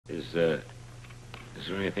Is there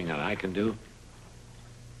anything that I can do?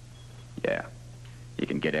 Yeah. You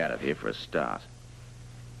can get out of here for a start.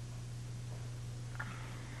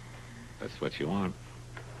 That's what you want.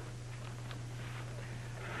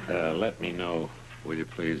 Let me know, will you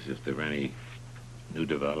please, if there are any new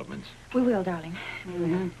developments. We will, darling.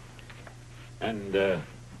 Mm-hmm. And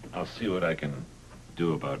I'll see what I can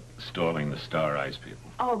do about stalling the Star Eyes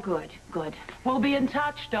people. Oh, good, good. We'll be in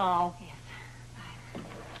touch, doll. Yes.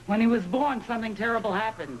 When he was born, something terrible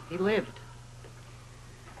happened. He lived.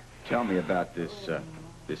 Tell me about this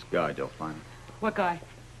guy, Delfina. What guy?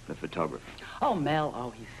 The photographer. Oh, Mel. Oh,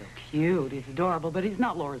 he's so cute. He's adorable, but he's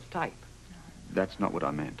not Laura's type. That's not what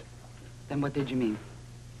I meant. Then what did you mean?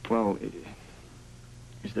 Well,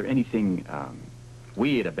 is there anything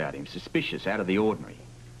weird about him, suspicious, out of the ordinary?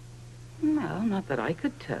 No, not that I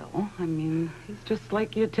could tell. I mean, he's just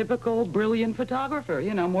like your typical brilliant photographer,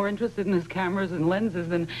 you know, more interested in his cameras and lenses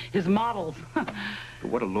than his models. But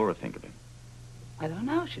what did Laura think of him? I don't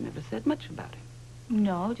know. She never said much about him.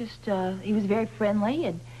 No, just, he was very friendly,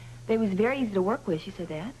 and he was very easy to work with, she said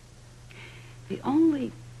that. The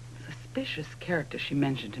only suspicious character she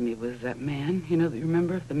mentioned to me was that man, you know, you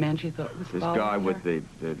remember? The man she thought was This following guy her? with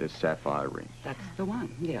the sapphire ring. That's the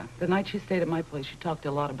one, yeah. The night she stayed at my place, she talked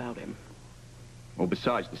a lot about him. Well,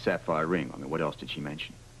 besides the sapphire ring, I mean, what else did she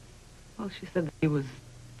mention? Well, she said that he was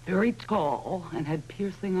very tall and had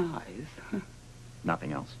piercing eyes.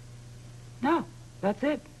 Nothing else? No, that's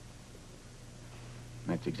it.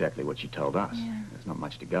 That's exactly what she told us. Yeah. There's not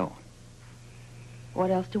much to go on.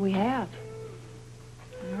 What else do we have?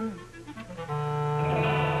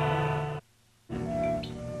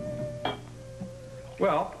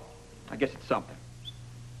 Well, I guess it's something.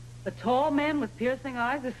 A tall man with piercing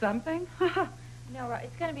eyes is something? No,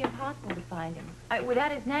 it's going to be impossible to find him.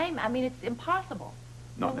 Without his name, I mean, it's impossible.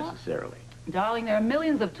 Not Well, what? necessarily. Darling, there are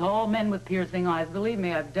millions of tall men with piercing eyes. Believe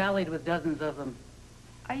me, I've dallied with dozens of them.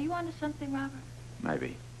 Are you onto something, Robert?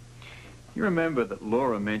 Maybe. You remember that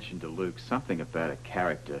Laura mentioned to Luke something about a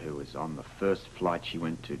character who was on the first flight she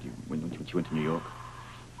went to when she went to New York?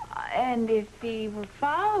 And if he were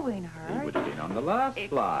following her... He would have been on the last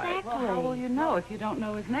flight. Exactly. Well, how will you know if you don't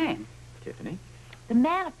know his name? Tiffany? The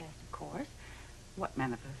manifest, of course. What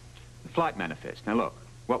manifest? The flight manifest. Now, look,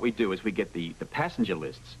 what we do is we get the passenger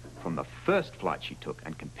lists from the first flight she took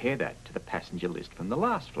and compare that to the passenger list from the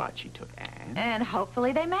last flight she took. And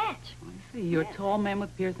hopefully they match. I see. You're a tall man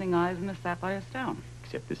with piercing eyes and a sapphire stone.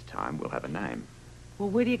 Except this time we'll have a name. Well,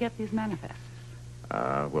 where do you get these manifests?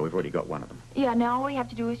 Well, we've already got one of them. Yeah, now all we have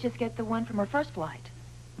to do is just get the one from her first flight.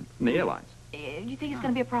 From the airlines. Do you think it's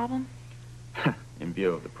going to be a problem? In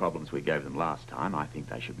view of the problems we gave them last time, I think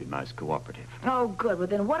they should be most cooperative. Oh, good. Well,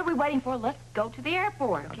 then what are we waiting for? Let's go to the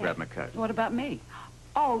airport. I'll Okay. grab my coat. What about me?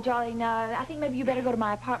 Oh, darling, I think maybe you better go to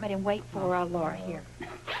my apartment and wait for Laura here.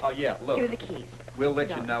 Oh, yeah, look. Here are the keys. We'll let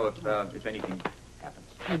you know if anything happens.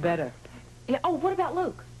 You better. Yeah. Oh, what about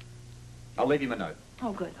Luke? I'll leave him a note.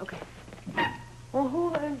 Oh, good. Okay. Well,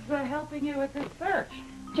 who is helping you with this search?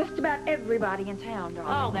 Just about everybody in town,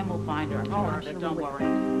 darling. Oh, then we'll find her. Oh, Sure, sure don't we will.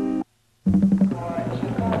 worry.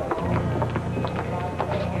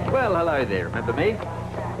 Well, hello there. Remember me?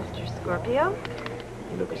 Mr. Scorpio?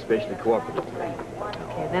 You look especially cooperative today.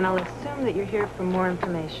 Okay, then I'll assume that you're here for more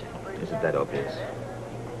information. Isn't that obvious?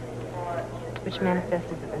 Which manifest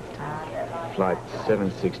is it this time? Flight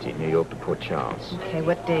 760, New York to Port Charles. Okay,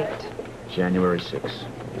 what date? January 6.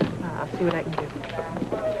 I'll see what I can do.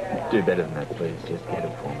 Do better than that, please. Just get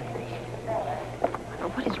it for me.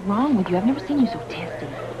 What is wrong with you? I've never seen you so testy.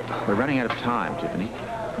 We're running out of time, Tiffany.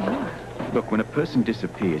 Yeah. Look, when a person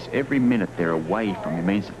disappears, every minute they're away from you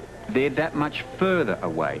means they're that much further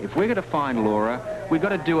away. If we're going to find Laura, we've got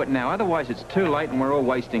to do it now. Otherwise, it's too late and we're all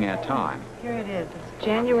wasting our time. Here it is. It's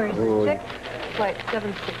January 6th, flight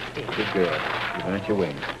 760. Good girl. You've earned your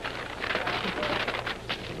wings.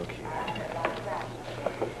 Look here.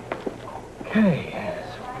 Okay,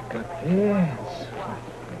 so we've got there.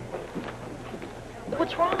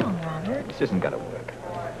 What's wrong, Robert? This isn't going to work.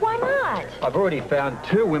 Why not? I've already found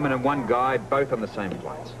 2 women and 1 guy, both on the same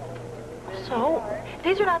flights. So,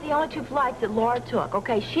 these are not the only 2 flights that Laura took,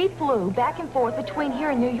 okay? She flew back and forth between here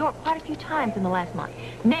and New York quite a few times in the last month.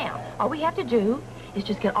 Now, all we have to do is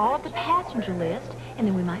just get all of the passenger list, and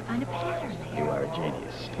then we might find a pattern there. You are a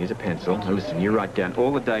genius. Here's a pencil. Now listen, you write down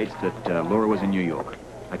all the dates that Laura was in New York,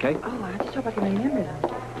 okay? Oh, I just hope I can remember them.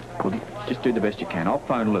 Well, just do the best you can. I'll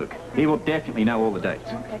phone Luke. He will definitely know all the dates.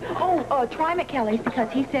 Okay. Oh, try McKelly's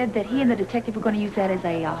because he said that he and the detective were going to use that as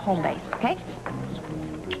a home base, okay?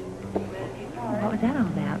 What was that all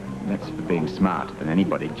about? That's for being smart, and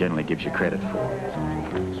anybody generally gives you credit for.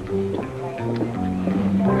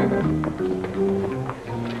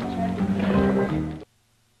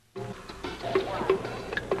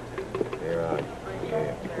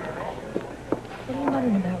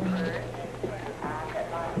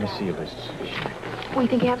 We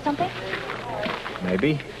think you have something?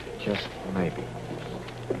 Maybe. Just maybe.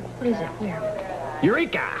 What is it? Where?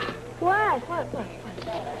 Eureka! What?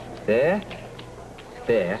 There.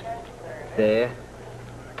 There. There.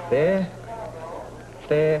 There.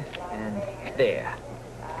 There. And there.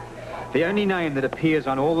 The only name that appears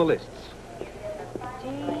on all the lists. D.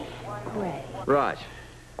 Gray. Right.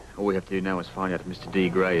 All we have to do now is find out if Mr. D.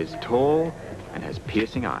 Gray is tall and has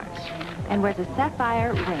piercing eyes. And wears a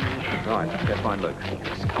sapphire ring. Right, go find Luke.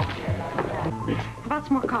 How about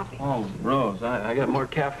some more coffee? Oh, Rose, I got more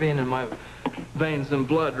caffeine in my veins than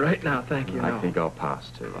blood right now, thank you. I think I'll pass,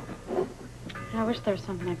 too. I wish there was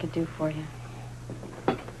something I could do for you.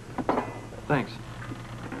 Thanks.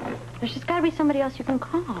 There's just got to be somebody else you can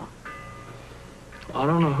call. I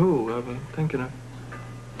don't know who. I've been thinking of...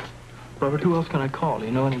 Robert, who else can I call? Do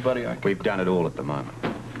you know anybody I can... We've done it all at the moment.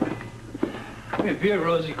 Come here, beer,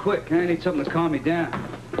 Rosie, quick. I need something to calm me down.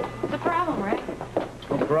 What's the problem, Rick?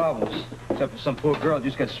 No problems. Except for some poor girl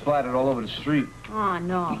just got splattered all over the street. Oh,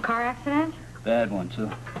 no. Car accident? Bad one, too.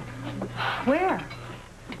 Where?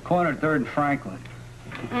 Corner 3rd and Franklin.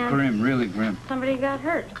 And Grim, really grim. somebody got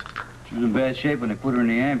hurt. She was in bad shape when they put her in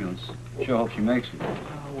the ambulance. Sure hope she makes it.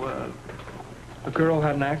 Oh, a girl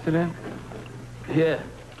had an accident? Yeah.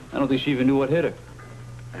 I don't think she even knew what hit her.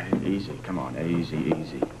 Hey, easy, come on, easy,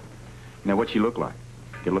 easy. Now, what'd she look like?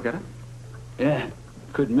 Get a look at her? Yeah.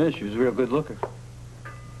 Couldn't miss. She was a real good looker.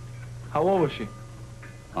 How old was she?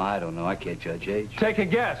 I don't know. I can't judge age. Take a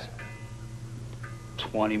guess.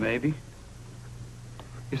 20, maybe.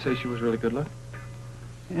 You say she was really good looking?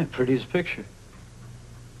 Yeah, pretty as a picture.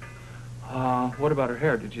 What about her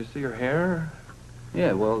hair? Did you see her hair?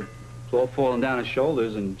 Yeah, well, it's all falling down her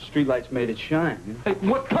shoulders, and streetlights made it shine. Hey,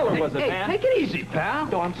 what color was it, Hey, man? take it easy, pal.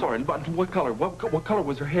 No, I'm sorry, but what color? What color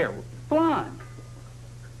was her hair? Blonde.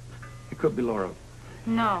 It could be Laura.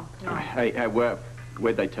 No. Hey,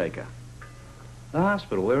 where'd they take her? The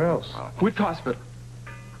hospital. Where else? Which hospital?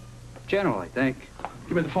 General, I think.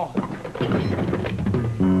 Give me the phone.